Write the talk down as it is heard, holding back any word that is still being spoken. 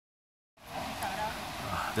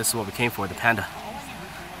This is what we came for, the panda,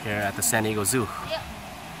 here at the San Diego Zoo.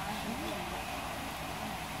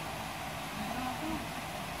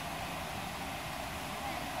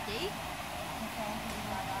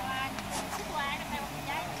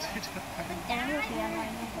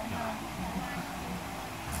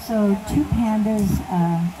 So 2 pandas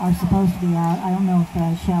are supposed to be out. I don't know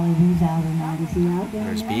if Shelly Wu's out or not. Is he out there?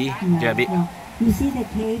 There's yet? B. No, Yeah, B. no. You see the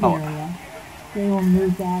cave area. They will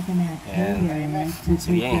move back in that cave area to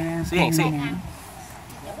take their afternoon nap.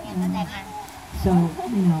 So,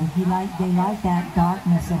 you know, they like that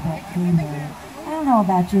darkness of that cave area. I don't know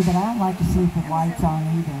about you, but I don't like to sleep with lights on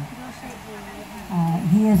either.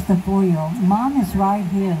 He is the 4-year-old. Mom is right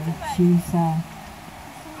here. She's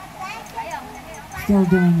still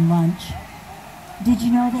doing lunch. Did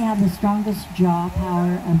you know they have the strongest jaw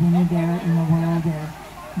power of any bear in the world? Their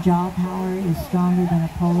jaw power is stronger than a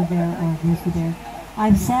polar bear or a grizzly bear.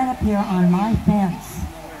 I've sat up here on my fence,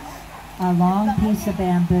 a long piece of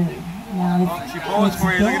bamboo. Now, She posed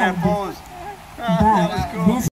for you, look at that pose. But this